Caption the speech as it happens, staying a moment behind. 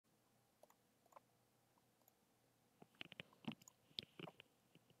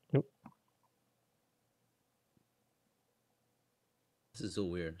This is so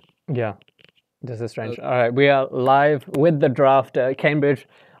weird. Yeah, this is strange. All right, we are live with the draft. Cambridge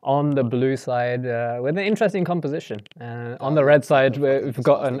on the blue side with an interesting composition. On the Yeah, red like side, a fucking we've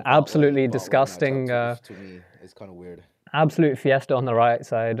got an disgusting absolutely bot lane matchup disgusting, to me. It's kind of weird. absolute fiesta on the right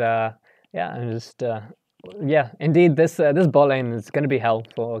side. Yeah, and just yeah, indeed, this bot lane is going to be hell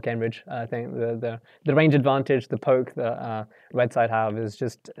for Cambridge. I think the range advantage, the poke that red side have is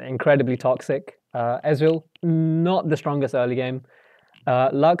just incredibly toxic. Ezreal, not the strongest early game.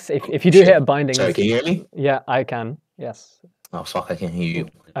 Lux, if you do hit a Shit. binding, Sorry, can you hear me? yeah, I can. Yes. Oh fuck, I can hear you.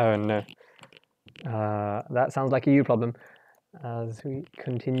 Oh no. That sounds like a you problem. As we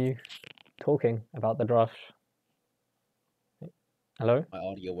continue talking about the draft. Hello? My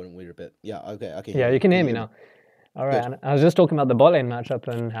audio went weird a bit. Yeah, okay, I can Yeah, hear you you. can hear me now. All right, Good. and I was just talking about the bot lane matchup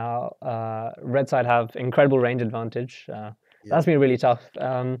and how red side have incredible range advantage. That's been really tough.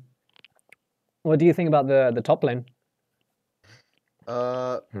 What do you think about the top lane?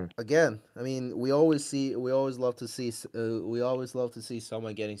 Again, I mean, we always love to see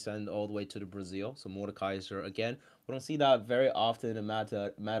someone getting sent all the way to the Brazil. So Mordekaiser again. We don't see that very often in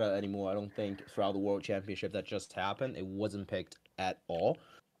meta anymore. I don't think throughout the World Championship that just happened. It wasn't picked at all.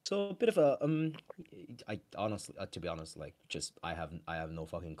 So a bit of a I honestly, to be honest, like just I have no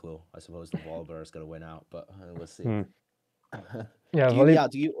fucking clue. I suppose the Volibear is gonna win out, but we'll see. Yeah,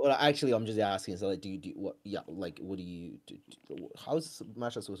 Do you? Well, actually, I'm just asking. So, like, what? Yeah, like, what do you? How's this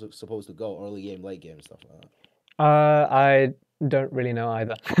matchup supposed to go? Early game, late game, stuff like that. I don't really know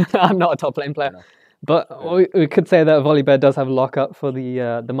either. I'm not a top lane player, Enough. but we could say that Volibear does have lockup for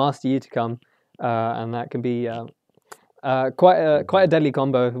the Master Yi to come, and that can be quite a deadly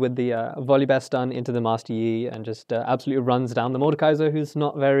combo with the Volibear stun into the Master Yi and just absolutely runs down the Mordekaiser, who's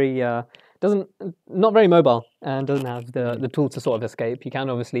not very not very mobile and doesn't have the tools to sort of escape. You can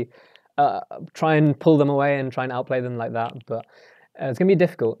obviously try and pull them away and try and outplay them like that, but it's going to be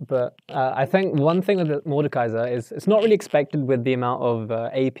difficult. But I think one thing with the Mordekaiser is it's not really expected with the amount of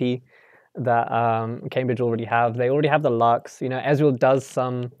AP that Cambridge already have. They already have the Lux. You know, Ezreal does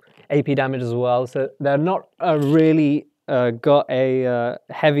some AP damage as well, so they're not really got a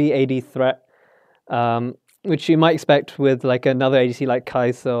heavy AD threat, which you might expect with like another ADC like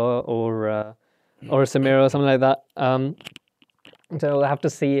Kai'Sa or a Samira or something like that. So we'll have to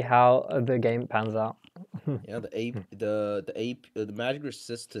see how the game pans out. Yeah, the magic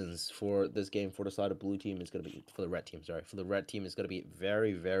resistance for this game for the side of blue team is gonna be for the red team. Sorry, for the red team is gonna be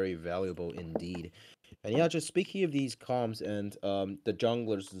very very valuable indeed. And yeah, just speaking of these comms and the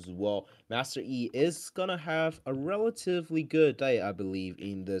junglers as well, Master E is gonna have a relatively good day, I believe,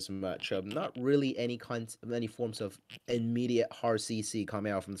 in this matchup. Not really any forms of immediate hard CC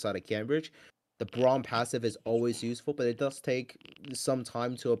coming out from the side of Cambridge. The Braum passive is always useful, but it does take some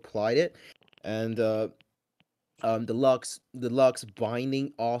time to apply it. And the Lux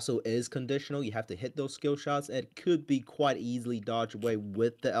binding also is conditional. You have to hit those skill shots. It could be quite easily dodged away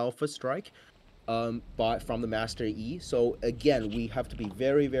with the Alpha Strike, but from the Master E. So again, we have to be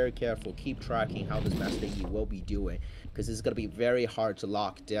very very careful. Keep tracking how this Master E will be doing, because it's gonna be very hard to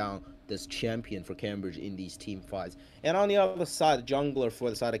lock down this champion for Cambridge in these team fights. And on the other side, the jungler for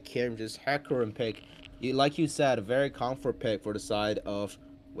the side of Cambridge is Hecarim pick. Like you said, a very comfort pick for the side of.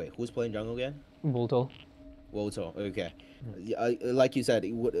 Wait, who's playing jungle again? Voltor. Voltor, okay. Like you said,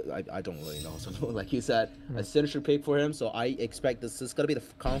 I don't really know. So like you said, a signature pick for him. So I expect this is gonna be the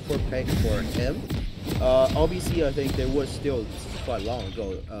comfort pick for him. Obviously, I think there was still quite long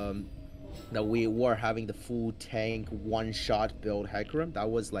ago that we were having the full tank one-shot build Hecarim. That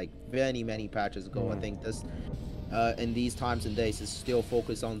was like many patches ago. I think this in these times and days is still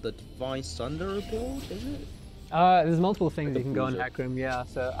focused on the Divine Sunder build. Is it? There's multiple things you can go on Hecarim, yeah.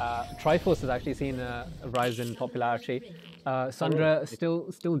 So Triforce has actually seen a rise in popularity. Sundra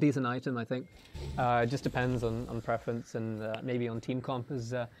still decent item, I think. It just depends on preference and maybe on team comp.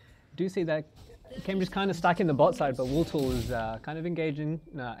 As do see that Cambridge kind of stacking the bot side, but Wooltool is kind of engaging.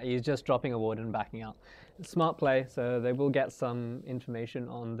 He's just dropping a ward and backing out. Smart play, so they will get some information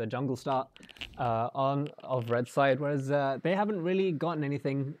on the jungle start of red side, whereas they haven't really gotten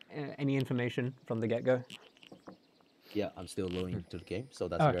any information from the get-go. Yeah, I'm still loading into the game, so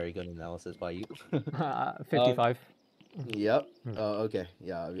that's a very good analysis by you. 55. Yep. Okay.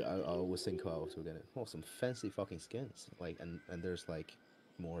 Yeah, I was thinking I was gonna. Oh, some fancy fucking skins. Like, and there's like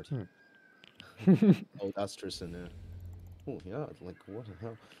more. Oh, that's Tristan. Oh yeah. Like what the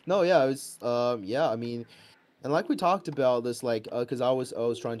hell? No, yeah. It's yeah. I mean, and like we talked about this, like, because I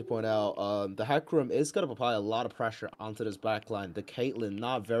was trying to point out, the Hecarim is gonna apply a lot of pressure onto this backline. The Caitlyn,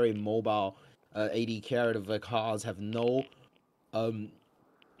 not very mobile, AD carry. The Vikars have no,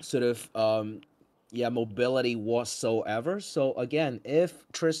 sort of mobility whatsoever. So again, if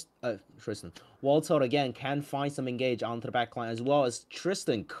Tristan Walter again can find some engage onto the back line as well as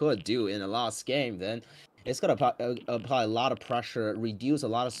Tristan could do in the last game, then it's gonna apply a lot of pressure, reduce a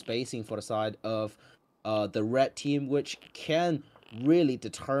lot of spacing for the side of the red team, which can really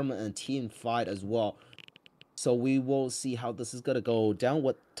determine a team fight as well. So we will see how this is gonna go down.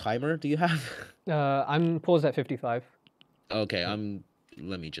 What timer do you have? I'm paused at 55. Okay,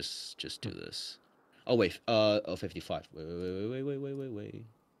 let me just do this. Oh wait, 55. Wait.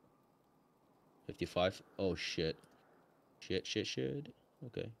 55. Oh shit. Shit.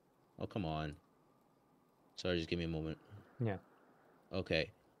 Okay. Oh come on. Sorry, just give me a moment. Yeah.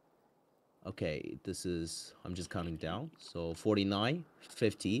 Okay, this is, I'm just counting down. So 49,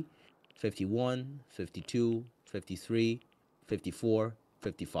 50, 51, 52, 53, 54,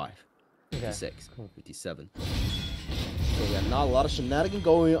 55, 56, 57. So yeah, not a lot of shenanigans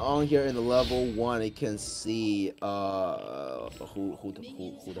going on here in the level 1. You can see who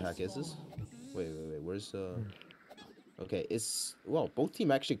the heck is this? Wait, where's okay, it's, well, both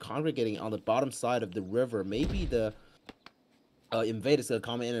teams actually congregating on the bottom side of the river. Maybe the invaders that are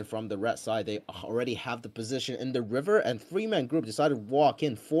coming in from the red side, they already have the position in the river, and 3-man group decided to walk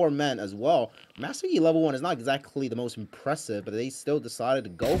in 4 men as well. Master Yi level 1 is not exactly the most impressive, but they still decided to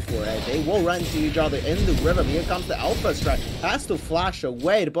go for it. They will run into each other in the river. Here comes the Alpha Strike, has to flash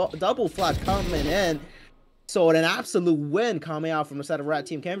away. The double flash coming in. So an absolute win coming out from the side of Red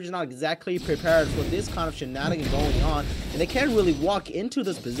Team. Cambridge is not exactly prepared for this kind of shenanigans going on, and they can't really walk into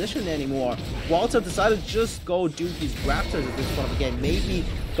this position anymore. Walter decided to just go do these Raptors at this point of the game, maybe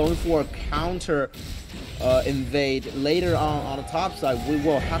going for a counter invade later on the top side. We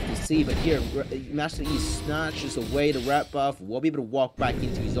will have to see, but here Master Yi snatches away the red buff. We'll be able to walk back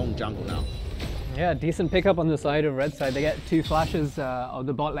into his own jungle now. Yeah, decent pickup on the side of red side. They get 2 flashes of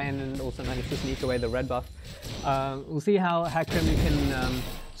the bot lane and also manage to sneak away the red buff. We'll see how Hecarim can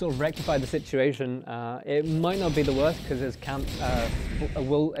sort of rectify the situation. It might not be the worst because his camp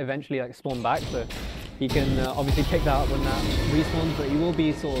will eventually like spawn back, so he can obviously pick that up when that respawns, but he will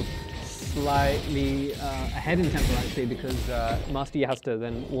be sort of slightly ahead in tempo actually, because Master Yi has to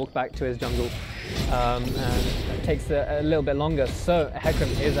then walk back to his jungle, and it takes a little bit longer. So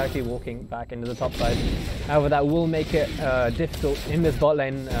Hecarim is actually walking back into the top side. However, that will make it difficult in this bot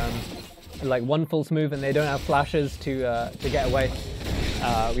lane. Like one false move and they don't have flashes to get away.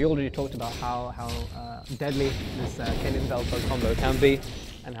 We already talked about how deadly this Kayn Vel'Koz combo can be,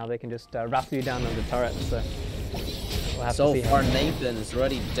 and how they can just wrap you down on the turret. So far, Nathan is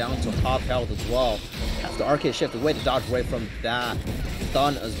already down to half health as well. Has the arcade shift away to dodge away from that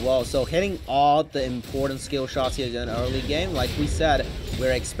stun as well. So hitting all the important skill shots here in the early game. Like we said,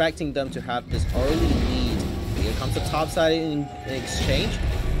 we're expecting them to have this early lead. Here comes the top side in exchange.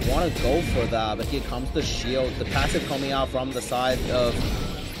 Want to go for that, but here comes the shield. The passive coming out from the side of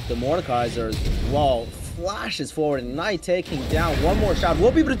the Mordekaiser as well. Flashes forward, Knight taking down one more shot.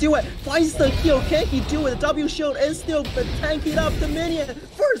 We'll be able to do it. Finds the heal. Can he do it? The W shield is still tanking up the minion.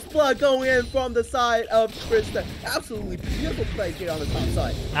 First blood going in from the side of Tristan. Absolutely beautiful play here on the top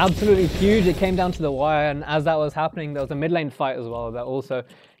side. Absolutely huge. It came down to the wire, and as that was happening, there was a mid lane fight as well that also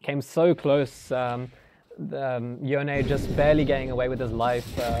came so close. Yone just barely getting away with his life,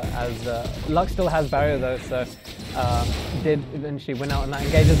 as Lux still has barrier though, so did eventually win out on that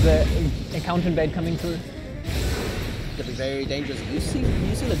engage as the counter invade coming through. Could be very dangerous. Using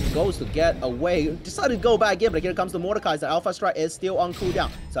the ghost to get away. Decided to go back in, but here comes the Mordekaiser. The Alpha Strike is still on cooldown,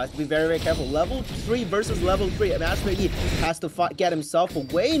 so has to be very, very careful. Level 3 versus level 3. Master Yi has to get himself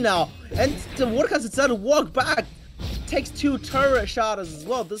away now, and the Mordekaiser decided to walk back. Takes 2 turret shots as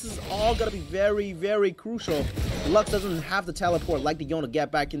well. This is all gonna be very, very crucial. Lux doesn't have the teleport like the Yone to get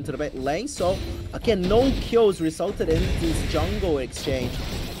back into the lane, so again, no kills resulted in this jungle exchange.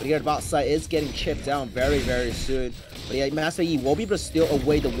 But here the bot side is getting chipped down very, very soon. But yeah, Master Yi will be able to steal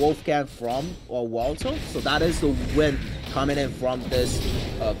away the Wolfgang from Walter, so that is the win coming in from this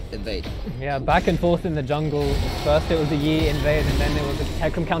invade. Yeah, back and forth in the jungle. First it was the Yi invade, and then it was the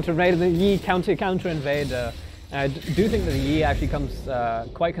Hecarim counter invade, and the Yi counter invade. I do think that the Yi actually comes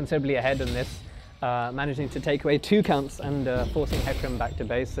quite considerably ahead in this, managing to take away 2 counts and forcing Hecarim back to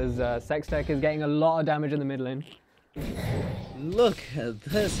base, as Sextech is getting a lot of damage in the mid lane. Look at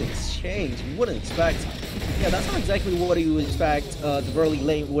this exchange. You wouldn't expect... Yeah, that's not exactly what you would expect the early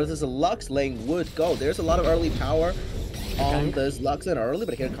lane, where this is a Lux lane, would go. There's a lot of early power on this Lux lane early,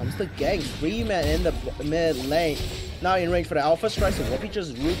 but here comes the gang. 3 men in the mid lane. Now in range for the Alpha Strike, so Whoopi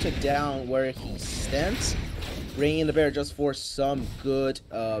just rooted down where he stands. Bringing in the bear just for some good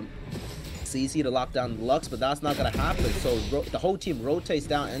It's easy to lock down the Lux, but that's not gonna happen. So the whole team rotates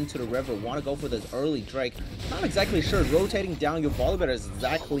down into the river, want to go for this early Drake. Not exactly sure rotating down your Volibear is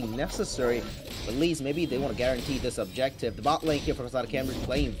exactly necessary. At least maybe they want to guarantee this objective. The bot lane here from the side of Cambridge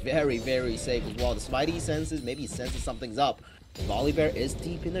playing very, very safe as well. Despite he senses, maybe he senses something's up. Volibear is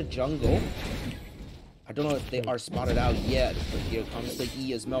deep in the jungle. I don't know if they are spotted out yet, but here comes the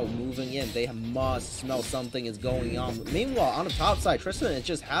E as well moving in. They must smell something is going on. Meanwhile, on the top side, Tristan is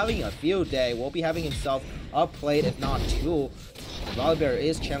just having a field day. Will be having himself a plate, if not two. Volibear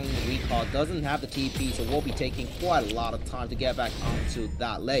is channeling the recall, doesn't have the TP, so we'll be taking quite a lot of time to get back onto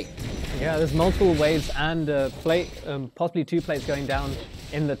that lake. Yeah, there's multiple waves and plate, possibly 2 plates going down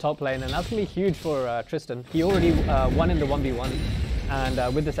in the top lane, and that's going to be huge for Tristan. He already won in the 1v1,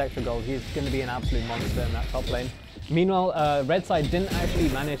 and with this extra gold, he's going to be an absolute monster in that top lane. Meanwhile, red side didn't actually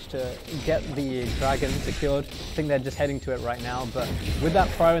manage to get the dragon secured. I think they're just heading to it right now, but with that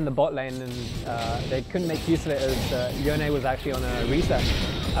prior in the bot lane, and they couldn't make use of it as Yone was actually on a reset,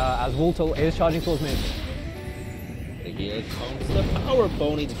 as Wooltle is charging towards mid. Here comes the power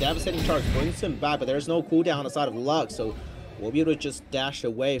pony. The devastating charge brings him back, but there's no cooldown on the side of Lux, so we'll be able to just dash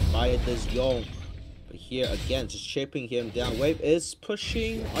away via this Yone. But here again, just chipping him down. Wave is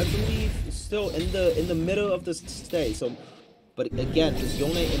pushing, I believe, still in the middle of the stage. So, but again, just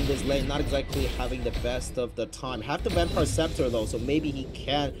Yone in this lane, not exactly having the best of the time. Have the Vampire Scepter though, so maybe he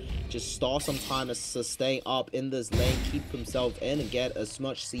can just stall some time to sustain up in this lane, keep himself in, and get as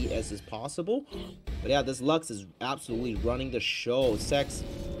much CS as possible. But yeah, this Lux is absolutely running the show. Sex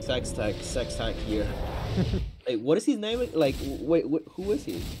Tech here. Hey, what is his name? Like, wait, who is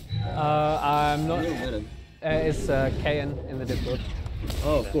he? I'm not. It's Kayan in the Discord.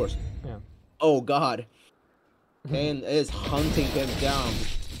 Oh, of course. Yeah. Oh God. Kayan is hunting him down.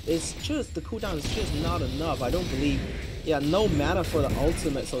 It's just the cooldown is just not enough. I don't believe. Yeah, no mana for the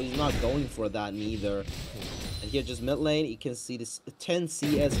ultimate, so he's not going for that neither. And here, just mid lane, you can see this 10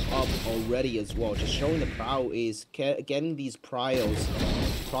 CS up already as well. Just showing the prowess, getting these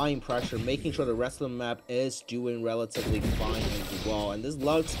prying pressure, making sure the rest of the map is doing relatively fine as well. And this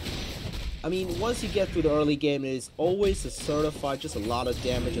Lux, I mean, once you get through the early game, it is always a certified, just a lot of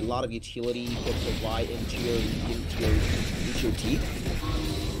damage, a lot of utility you can provide into your team.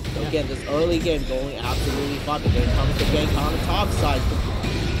 So again, this early game going absolutely fine. But then comes the gank on the top side.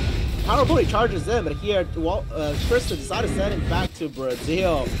 Power Pony charges in, but here, Tristan decided to send him back to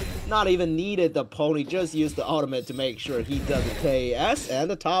Brazil. Not even needed the pony, just used the ultimate to make sure he doesn't pay S. And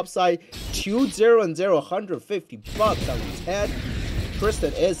the top side, 2-0 and 0, 150 bucks on his head.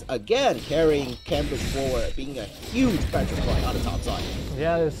 Tristan is again carrying Cambridge forward, being a huge pressure point on the top side.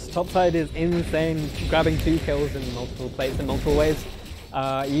 Yeah, this top side is insane, grabbing 2 kills in multiple plates in multiple ways.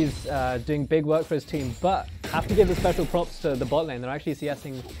 He's doing big work for his team, but have to give the special props to the bot lane. They're actually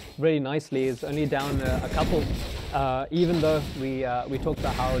CSing really nicely. It's only down a couple, even though we talked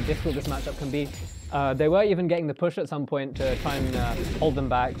about how difficult this matchup can be. They were even getting the push at some point to try and hold them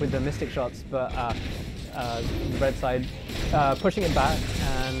back with the Mystic shots, but red side pushing it back,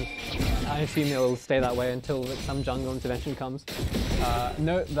 and I assume it'll stay that way until some jungle intervention comes.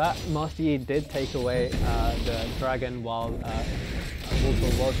 Note that Master Yi did take away the dragon while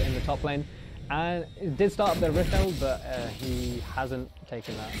Wooltle was in the top lane, and it did start up the Rift, but he hasn't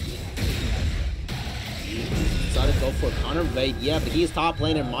taken that. Decided to go for a counter bait, yeah, but he's top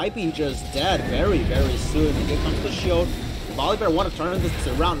laner, might be just dead very, very soon. Here comes the shield. Volibear want to turn this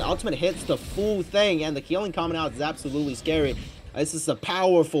around. The ultimate hits the full thing, and the healing coming out is absolutely scary. This is a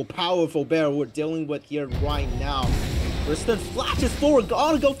powerful, powerful bear we're dealing with here right now. Tristan flashes forward,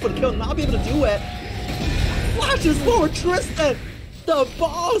 gonna go for the kill, not be able to do it. Flashes forward, Tristan! The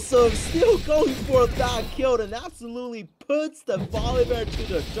boss of still going for that kill, and absolutely puts the Volibear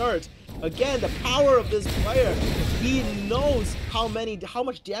to the dirt. Again, the power of this player. He knows how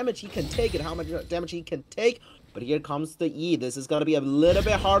much damage he can take and how much damage he can take. But here comes the E. This is going to be a little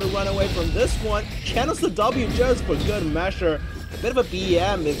bit hard to run away from this one. Channels the W just for good measure. A bit of a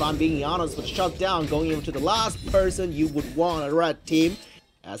BM, if I'm being honest, but shut down, going into the last person you would want on a red team.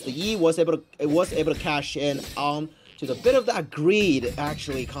 As the E was able to cash in on to the bit of that greed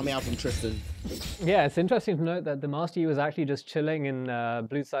actually coming out from Tristan. Yeah, it's interesting to note that the Master Yi was actually just chilling in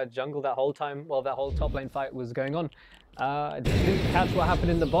blue side jungle that whole time while that whole top lane fight was going on. Didn't catch what happened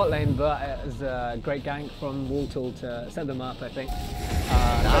in the bot lane, but it was a great gank from Wooltle to set them up, I think.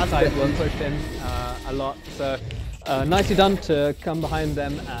 That side were pushed in a lot, so nicely done to come behind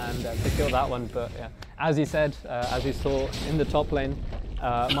them and secure that one. But yeah, as you said, as we saw in the top lane,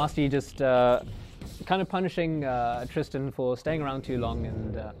 Master Yi just kind of punishing Tristan for staying around too long,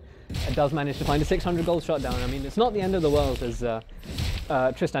 and it does manage to find a 600 gold shot down. I mean, it's not the end of the world, as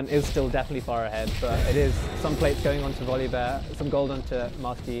Tristan is still definitely far ahead, but it is some plates going on to Volibear, some gold onto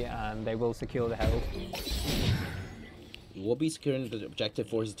Master Yi, and they will secure the Herald. He will be securing the objective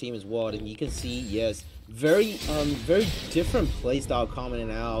for his team as well, and you can see, yes, very different playstyle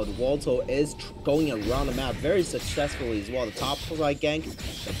coming out. Walto is going around the map very successfully as well. The top side gank,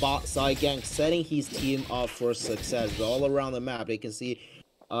 the bot side gank, setting his team up for success all around the map. You can see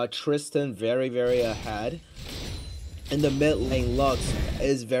Tristan very ahead. In the mid lane, Lux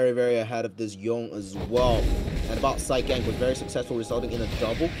is very ahead of this Yong as well. And the bot side gank was very successful, resulting in a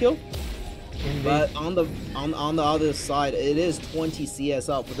double kill. Indeed. But on the other side, it is 20 CS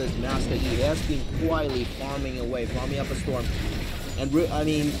up for this Master Yi. He has been quietly farming up a storm. And I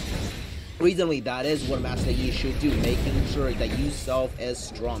mean, reasonably, that is what Master Yi should do, making sure that you self is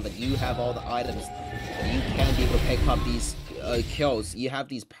strong, that you have all the items, that you can be able to pick up these kills. You have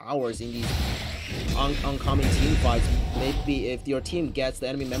these powers in these oncoming team fights. Maybe if your team gets the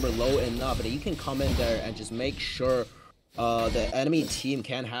enemy member low enough, that you can come in there and just make sure the enemy team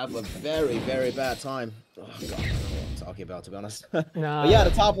can have a very bad time. Oh god, I don't know what I'm talking about, to be honest. But yeah,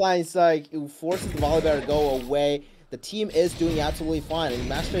 the top line is like, it forces the Volibear to go away. The team is doing absolutely fine, and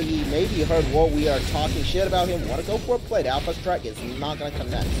Master Yi maybe heard what we are talking shit about him, want to go for a play. The Alpha Strike is not going to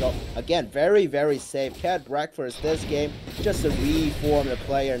connect. So again, very safe. Cat breakfast this game, just to reform the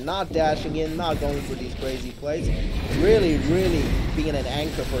player, not dashing in, not going for these crazy plays. Really being an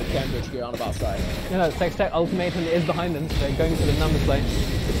anchor for Cambridge here on the bot side. You know, Sextech Ultimatum is behind them, so they're going for the numbers play.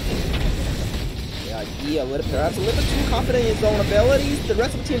 Yeah, perhaps a little bit too confident in his own abilities. The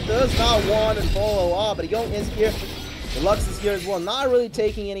rest of the team does not want to follow up, but Yong is here. The Lux is here as well, not really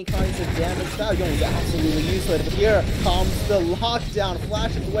taking any kinds of damage. Now Yong is absolutely useless, but here comes the lockdown,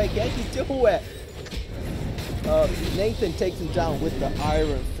 flashes away, Genki do it. Nathan takes him down with the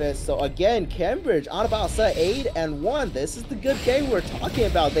Iron Fist. So again, Cambridge on about set 8-1. This is the good game we're talking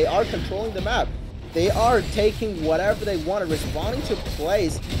about. They are controlling the map. They are taking whatever they want and responding to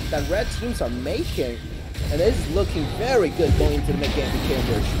plays that red teams are making. And this is looking very good going into the mid-game for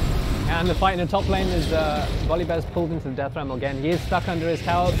Cambridge. And the fight in the top lane is Volibear's pulled into the Death Realm again. He is stuck under his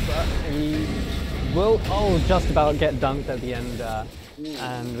tower, but he will just about get dunked at the end.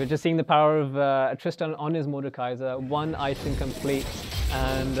 And we're just seeing the power of Tristan on his Mordekaiser. One item complete,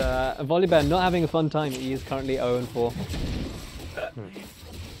 and Volibear not having a fun time. He is currently 0-4.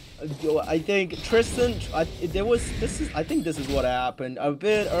 I think Tristan, I think this is what happened. A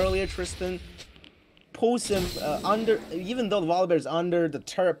bit earlier, Tristan pulls him under, even though the Volibear is under the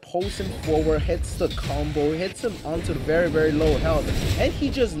turret, pulls him forward, hits the combo, hits him onto the very low health, and he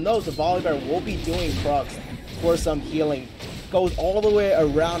just knows the Volibear will be doing procs for some healing. Goes all the way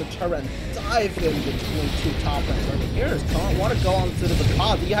around the turret and dives in between two top lanes. Here's Tom, want to go on to the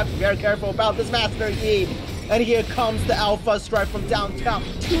cause. You have to be very careful about this Master Yi. And here comes the Alpha Strike from downtown.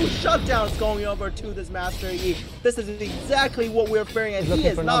 2 shutdowns going over to this Master Yi. This is exactly what we're fearing, and he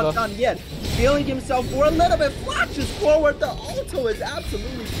is not done yet. Feeling himself for a little bit, flashes forward. The ulti is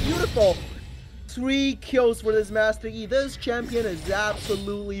absolutely beautiful. 3 kills for this Master Yi. This champion is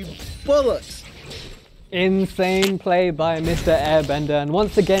absolutely bullets. Insane play by Mr. Airbender, and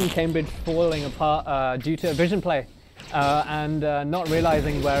once again Cambridge falling apart due to a vision play. And not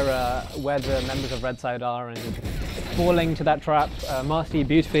realizing where the members of Red Side are, and falling to that trap. Master Yi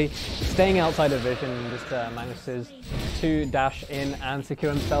beautifully staying outside of vision, just manages to dash in and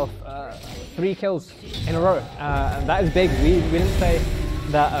secure himself 3 kills in a row. And that is big. We didn't say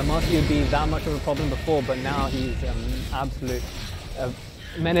that Master Yi would be that much of a problem before, but now he's absolute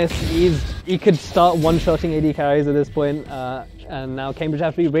menace. He could start one-shotting AD carries at this point, and now Cambridge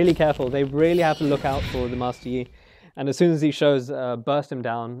have to be really careful. They really have to look out for the Master Yi. And as soon as he shows, burst him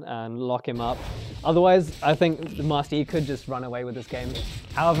down and lock him up. Otherwise, I think the Master Yi could just run away with this game.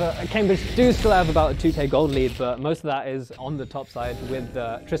 However, Cambridge do still have about a 2k gold lead, but most of that is on the top side with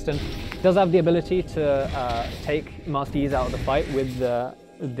Tristan. Does have the ability to take Master Yi's out of the fight with the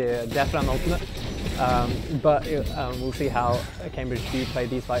Death Ram ultimate. But we'll see how Cambridge do play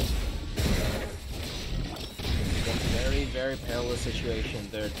these fights. Very perilous situation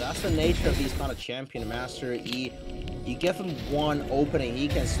there. That's the nature of these kind of champion. Master Yi, you give him one opening, he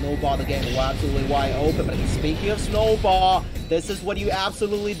can snowball the game absolutely wide open. But speaking of snowball, this is what you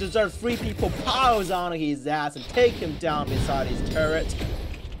absolutely deserve. 3 people piles on his ass and take him down beside his turret.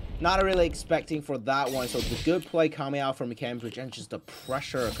 Not really expecting for that one. So the good play coming out from Cambridge, and just the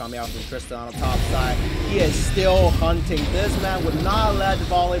pressure coming out from Tristan on the top side. He is still hunting. This man would not let the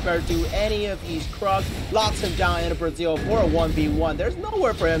Volibear do any of these crugs. Locks him down in Brazil for a 1v1. There's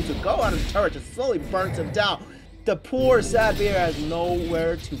nowhere for him to go on his turret. Just slowly burns him down. The poor sad bear has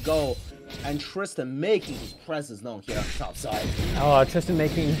nowhere to go. And Tristan making his presence known here on the top side. Oh, Tristan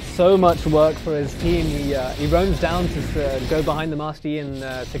making so much work for his team. He roams down to go behind the Master Yi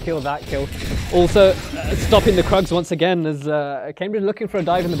and secure that kill. Also, stopping the Krugs once again as Cambridge looking for a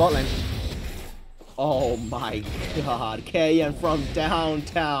dive in the bot lane. Oh my god, KN from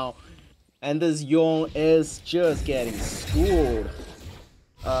downtown. And this Yong is just getting schooled.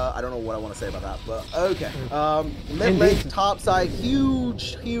 I don't know what I want to say about that, but okay. Mid lane, top side,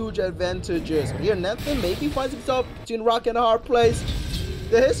 huge advantages. Here, Nathan maybe finds himself between rock and a hard place.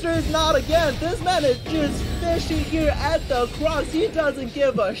 The history is not again. This man is just fishing here at the cross. He doesn't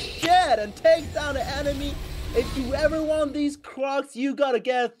give a shit and takes down the enemy. If you ever want these crocs, you gotta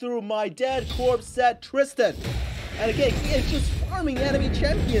get through my dead corpse set Tristan. And again, he is just farming enemy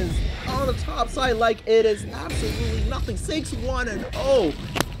champions on the top side like it is absolutely nothing. 6-1-0.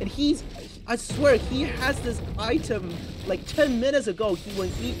 And I swear, he has this item like 10 minutes ago. When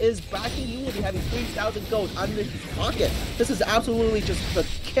he is backing, he will be having 3,000 gold under his pocket. This is absolutely just the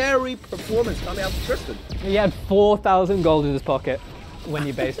carry performance coming out of Tristan. He had 4,000 gold in his pocket when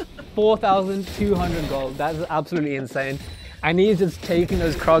he based. 4,200 gold. That's absolutely insane. And he's just taking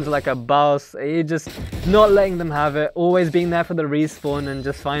those Krugs like a boss. He's just not letting them have it. Always being there for the respawn and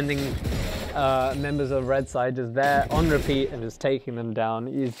just finding members of Red Side just there on repeat and just taking them down.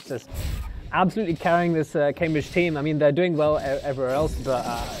 He's just absolutely carrying this Cambridge team. I mean, they're doing well everywhere else, but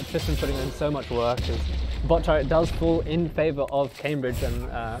Tristan putting in so much work. Bot turret does fall in favor of Cambridge, and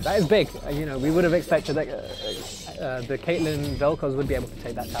that is big. You know, we would have expected that the Caitlyn Vel'Koz would be able to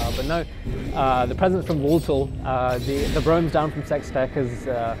take that tower, but no. The presence from Waltall, the roams down from Sextech has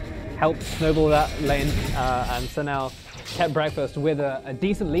helped snowball that lane, and so now kept Breakfast with a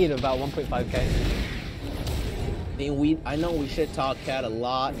decent lead of about 1.5k. I know we should talk Cat a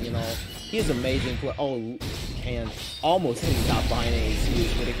lot, you know. He's amazing player. Oh, and almost hitting top behind AC,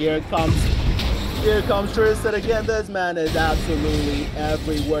 but here comes Tristan again. This man is absolutely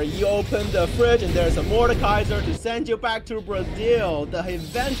everywhere. You open the fridge and there's a Mordekaiser to send you back to Brazil. The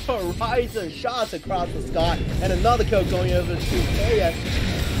Event Horizon shots across the sky, and another kill going over to KN.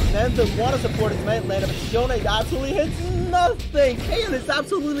 And the water support is mid lane, but Shona absolutely hits nothing. KN is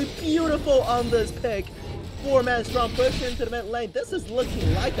absolutely beautiful on this pick. 4-man strong push into the mid lane. This is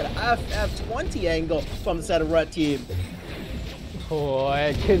looking like an FF20 angle from the set of Red team. Oh,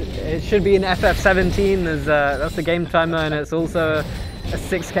 it should be an FF17 as that's the game timer, and it's also a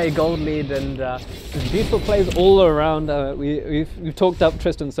 6k gold lead, and beautiful plays all around. We've talked up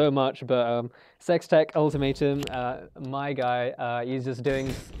Tristan so much, but Sextech Ultimatum, my guy, he's just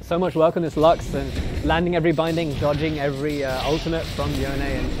doing so much work on this Lux and landing every binding, dodging every ultimate from Yone,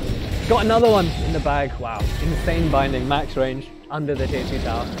 and got another one in the bag. Wow, insane binding, max range under the tier 2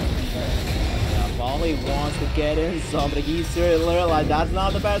 tower. Volley wants to get in somebody. He's seriously like that's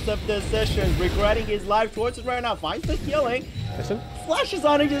not the best of decisions. Regretting his life choices right now. Finds the killing. Listen. Flashes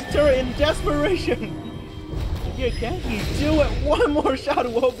on his turret in desperation. Here, can he do it? One more shot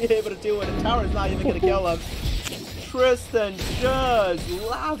won't be able to do it. The tower is not even going to kill him. Tristan just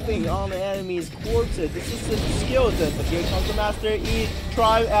laughing on the enemy's corpses. This is his skill set. But here comes the Master Yi.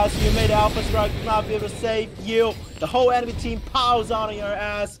 Try as you made Alpha Strike not be able to save you. The whole enemy team piles on your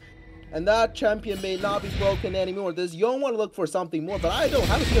ass. And that champion may not be broken anymore. This Yong want to look for something more, but I don't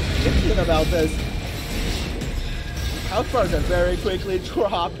have a good opinion about this. Health bars are very quickly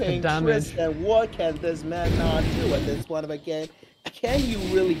dropping. Tristan, what can this man not do at this point of a game? Can you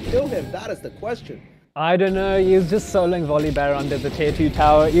really kill him? That is the question. I don't know, he was just soloing Volibear under the tier 2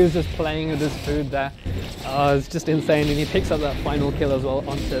 tower. He was just playing with his food there. It's just insane, and he picks up that final kill as well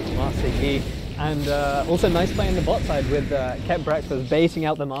onto Master Yi. And also nice play on the bot side with Kept Breakfast baiting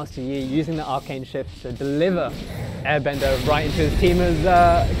out the Master Yi, using the Arcane Shift to deliver Airbender right into his team as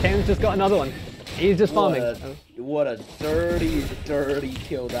Kane's just got another one. He's just farming. What a dirty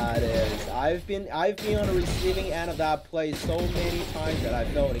kill that is. I've been on the receiving end of that play so many times that I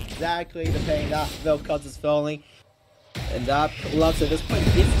felt exactly the pain that Vel'Koz is feeling. And that Lux at this point,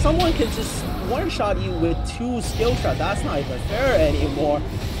 if someone can just one-shot you with 2 skill shots, that's not even fair anymore.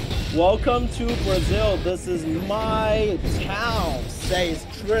 Welcome to Brazil. This is my town, says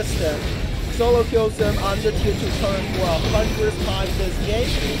Tristan. Solo kills him under tier 2 turn for 100th time this game.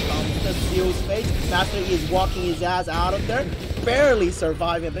 Here comes the Seal's face. Master is walking his ass out of there, barely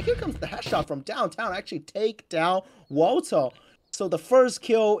surviving. But here comes the headshot from downtown. Actually take down Waltall. So the first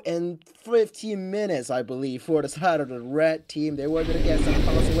kill in 15 minutes, I believe, for the side of the Red team. They were going to get some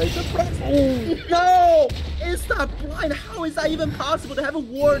consolation. Oh no! It's not blind. How is that even possible to have a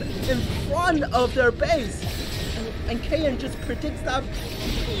ward in front of their base? And KN just predicts that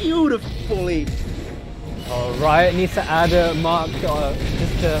beautifully. Alright, needs to add a mark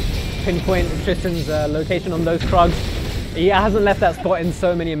just to pinpoint Tristan's location on those Krugs. He hasn't left that spot in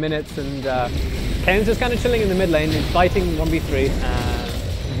so many minutes, and Kane's just kind of chilling in the mid lane. He's fighting 1v3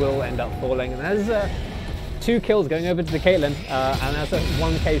 and will end up falling. And there's 2 kills going over to the Caitlyn, and that's a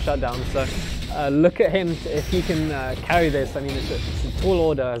 1k shutdown. So look at him if he can carry this. I mean, it's a tall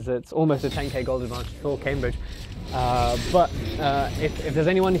order, as it's almost a 10k gold advantage for Cambridge. But if there's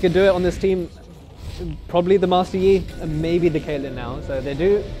anyone who could do it on this team, probably the Master Yi, and maybe the Caitlyn now. So they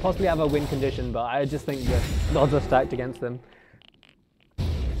do possibly have a win condition, but I just think the odds are stacked against them.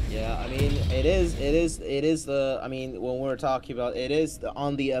 Yeah, I mean, it is the, I mean, when we're talking about, it is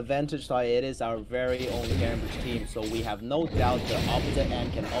on the advantage side, it is our very own Cambridge team, so we have no doubt the opposite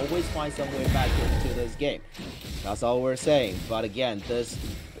end can always find some way back into this game. That's all we're saying. But again, this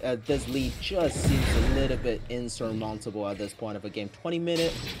lead just seems a little bit insurmountable at this point of a game. 20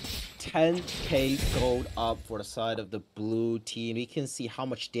 minutes, 10k gold up for the side of the blue team. You can see how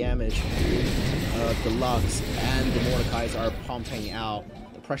much damage the Lux and the Mordekais are pumping out.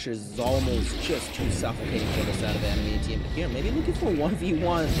 The pressure is almost just too suffocating for the side of the enemy team. But here, maybe looking for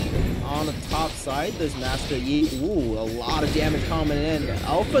 1v1 on the top side. This Master Yi, ooh, a lot of damage coming in.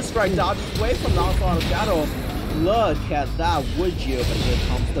 Alpha Strike dodges away from the Onslaught of Shadow. Look at that, would you? But here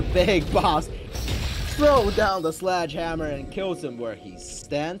comes the big boss. Throw down the sledgehammer and kills him where he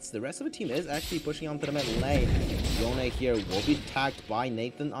stands. The rest of the team is actually pushing onto the mid lane. Yone here will be tagged by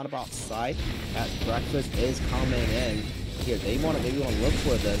Nathan on the bot side. At Breakfast is coming in. Here, maybe want to look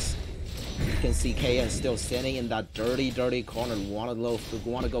for this. You can see KN still standing in that dirty corner. Want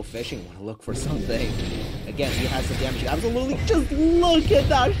to go fishing. Want to look for something. Again, he has the damage. Absolutely, just look at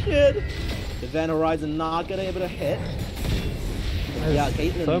that shit. The Van Horizon not gonna able to hit. Yeah,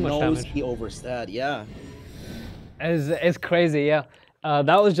 Caitlyn so knows he overstepped. Yeah, it's crazy. Yeah,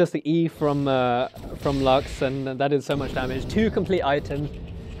 that was just the E from Lux, and that is so much damage. 2 complete items,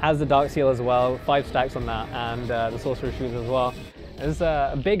 has the Dark Seal as well, 5 stacks on that, and the Sorcerer Shoes as well. There's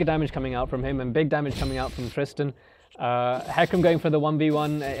big damage coming out from him, and big damage coming out from Tristan. Hecarim going for the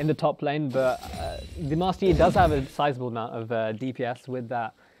 1v1 in the top lane, but the Master Yi does have a sizable amount of DPS with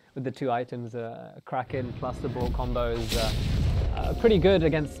that. With the 2 items, Kraken plus the Brawl combo is pretty good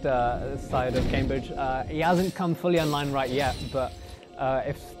against the side of Cambridge. He hasn't come fully online right yet, but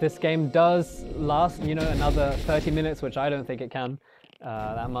if this game does last, you know, another 30 minutes, which I don't think it can,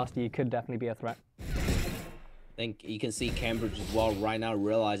 that Master Yi could definitely be a threat. I think you can see Cambridge as well right now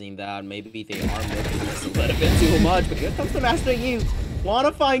realizing that maybe they are milking this a little bit too much. But here comes the Master Yi.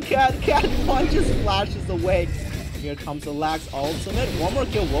 Wanna find Cat? Cat 1 just flashes away. Here comes the Lax ultimate. 1 more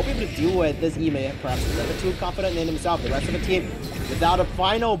kill will be able to deal with this Ime. Perhaps he's never too confident in himself. The rest of the team, without a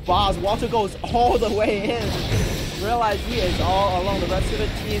final boss, Walter goes all the way in. Realize he is all alone. The rest of the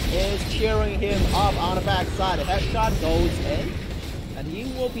team is cheering him up on the backside. A headshot goes in. And he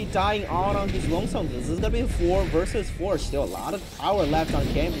will be dying on his lonesome. This is going to be a 4 versus 4. Still a lot of power left on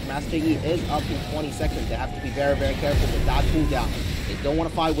Cambridge. Master Yi is up in 20 seconds. They have to be very, very careful with that cooldown. They don't want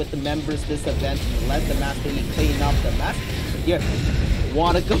to fight with the members this event and let the Master Yi clean up the mess. Here,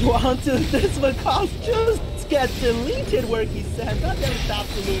 want to go on to this because just get deleted where he said that is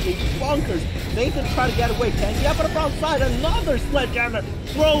absolutely bonkers. Nathan trying to get away. Tanky up on the front side. Another sledgehammer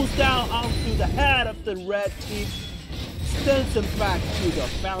throws down onto the head of the red team. Sends him back to the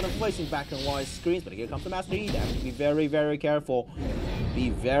fountain, placing back on one of his screens. But here comes the Master Yi. They have to be very, very careful. Be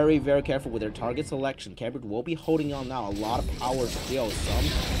very, very careful with their target selection. Cambridge will be holding on now. A lot of power still.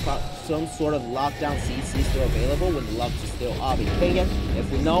 Some sort of lockdown CC still available when the Lux is still up.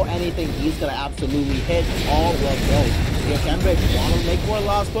 If we know anything, he's gonna absolutely hit all of those. Here, Cambridge want to make for a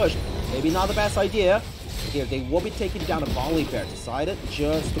last push. Maybe not the best idea. Here, they will be taking down a volley pair. Decided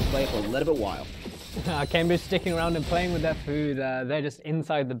just to play for a little bit while. Cambridge sticking around and playing with their food. They're just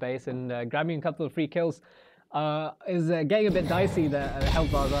inside the base and grabbing a couple of free kills. Is getting a bit dicey. The health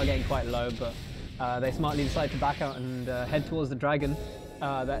bars are getting quite low, but they smartly decide to back out and head towards the dragon.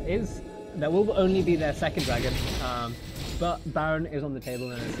 That will only be their second dragon. But Baron is on the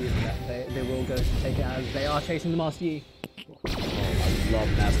table and it seems that they will go to take it as they are chasing the Master Yi. Oh, I love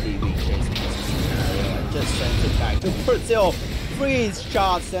Master Yi chasing this scenario. Just sends it back to Brazil. Freeze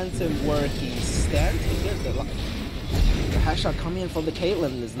shot sends him where he stands. The headshot coming in from the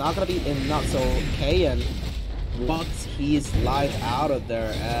Caitlyn is not going to be enough. So KN bucks his life out of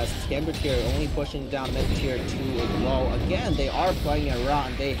there as Cambridge here only pushing down mid tier 2 as well. Again, they are playing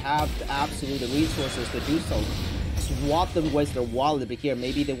around. They have the absolute resources to do so. Swap them with their wallet, but here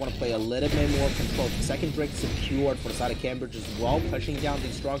maybe they want to play a little bit more control. Second brick secured for the side of Cambridge as well, pushing down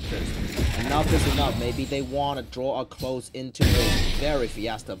these structures. Enough is enough. Maybe they want to draw a close into a very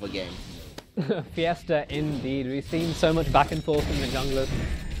fiesta of a game. Fiesta indeed. We've seen so much back and forth from the junglers.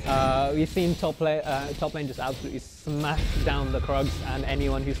 We've seen top lane just absolutely smash down the Krugs and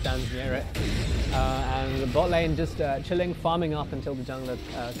anyone who stands near it. And the bot lane just chilling, farming up until the jungler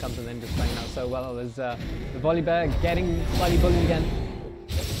comes and then just playing out so well. As the Volibear getting slightly bullied again.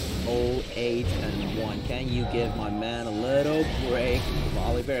 0-8-1. Can you give my man a little break?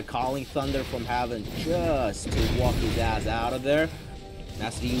 Volibear calling Thunder from heaven just to walk his ass out of there.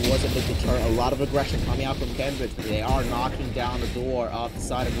 Master Yi was able to deter a lot of aggression coming out from Cambridge. They are knocking down the door of the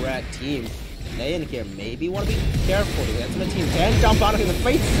side of red team. They in here maybe want to be careful. The Ultimate team can jump out of him. The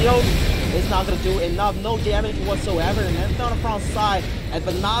Fate Shield is not going to do enough. No damage whatsoever. And then on the front side.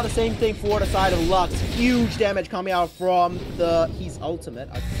 But not the same thing for the side of Lux. Huge damage coming out from his ultimate.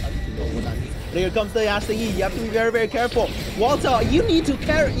 I don't know what that means. But here comes the Master Yi. You have to be very, very careful. Walter, you need to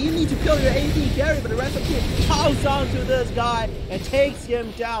carry. You need to kill your AD carry. But the rest of the team pounds onto this guy and takes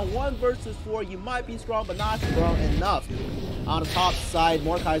him down. 1 versus 4. You might be strong, but not strong enough. On the top side,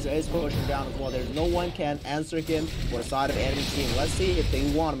 Mordekaiser is pushing down as well. There's no one can answer him for the side of the enemy team. Let's see if they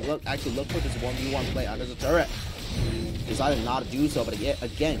want to actually look for this 1v1 play under the turret. Decided not to do so, but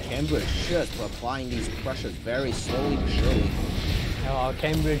again, Cambridge just applying these pressures very slowly but surely. Oh,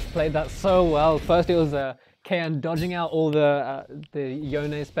 Cambridge played that so well. First it was KN dodging out all the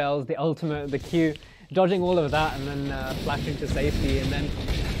Yone spells, the ultimate, the Q, dodging all of that and then flashing to safety, and then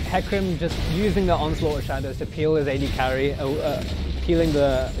Hecarim just using the Onslaught of Shadows to peel his AD carry, peeling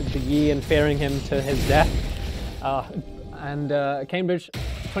the Yi and fearing him to his death. And Cambridge,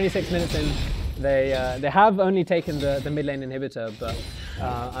 26 minutes in, they have only taken the mid lane inhibitor, but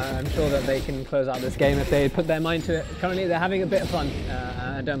I'm sure that they can close out this game if they put their mind to it. Currently they're having a bit of fun,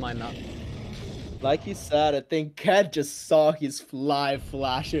 I don't mind that. Like you said, I think Cat just saw his live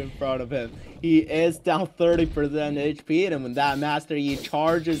flash in front of him. He is down 30% HP, and when that Master Yi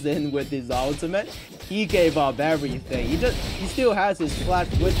charges in with his ultimate, he gave up everything. He still has his flash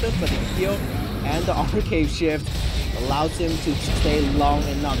with him, but the heal and the Arcade Shift allows him to stay long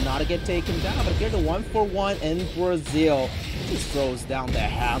enough not to get taken down. But here's the 1-for-1 in Brazil. Just throws down the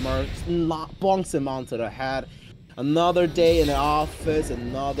hammer, bonks him onto the head. Another day in the office,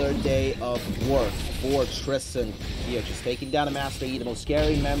 another day of work for Tristan here, just taking down the Master Yi, the most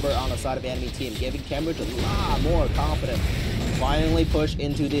scary member on the side of the enemy team, giving Cambridge a lot more confidence. Finally push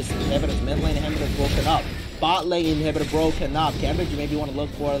into this inhibitor. Mid lane inhibitor broken up. Bot lane inhibitor broken up. Cambridge, you maybe want to look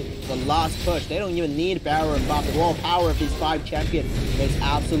for the last push. They don't even need Barrow and Bot. The raw power of these 5 champions is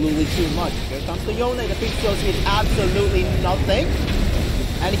absolutely too much. Here comes the Yone. The big skills means absolutely nothing.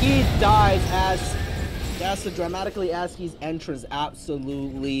 And he dies as dramatically as his entrance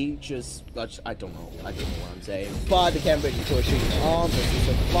absolutely just, I don't know what I'm saying. But the Cambridge is pushing on. This is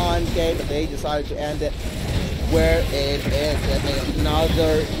a fun game, but they decided to end it where it is. Getting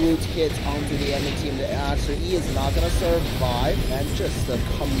another root hit onto the enemy team. The Master Yi is not going to survive, and just a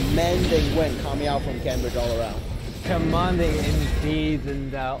commanding win coming out from Cambridge all around. Commanding indeed,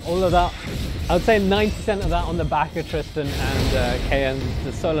 and all of that, I would say 90% of that on the back of Tristan and KN.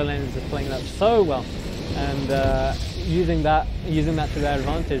 The solo lane is just playing that so well, and using that to their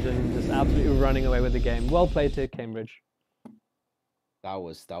advantage and just absolutely running away with the game. Well played to Cambridge. That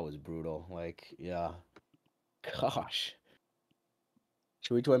was brutal. Like, yeah. Gosh.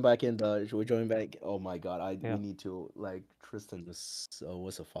 Should we join back in? Should we join back? Oh my god, we need to, like, Tristan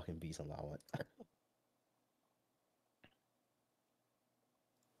was a fucking beast on that one.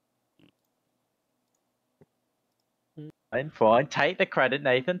 Fine. Take the credit,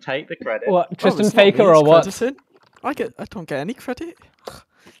 Nathan. Take the credit. What, Tristan Faker or what? I don't get any credit.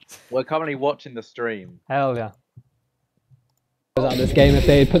 We're currently watching the stream. Hell yeah. Out this game if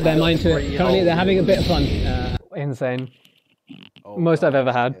they put their mind to it. Currently they're having a bit of fun. Insane. Oh, Most I've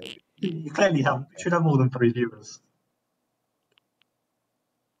ever had. You clearly should have more than 3 viewers.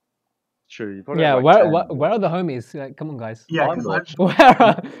 True. You probably Yeah, have like where are the homies? Like, come on, guys. Yeah, I'm watching. Where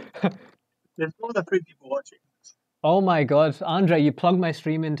are... There's more than 3 people watching. Oh my god, Andre, you plugged my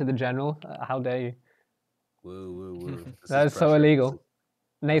stream into the general. How dare you? Woo. That is so illegal.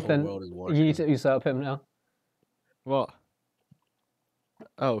 Nathan, world is you watching. need to usurp him now. What?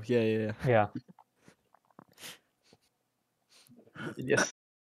 Oh, yeah. Yeah. Yes,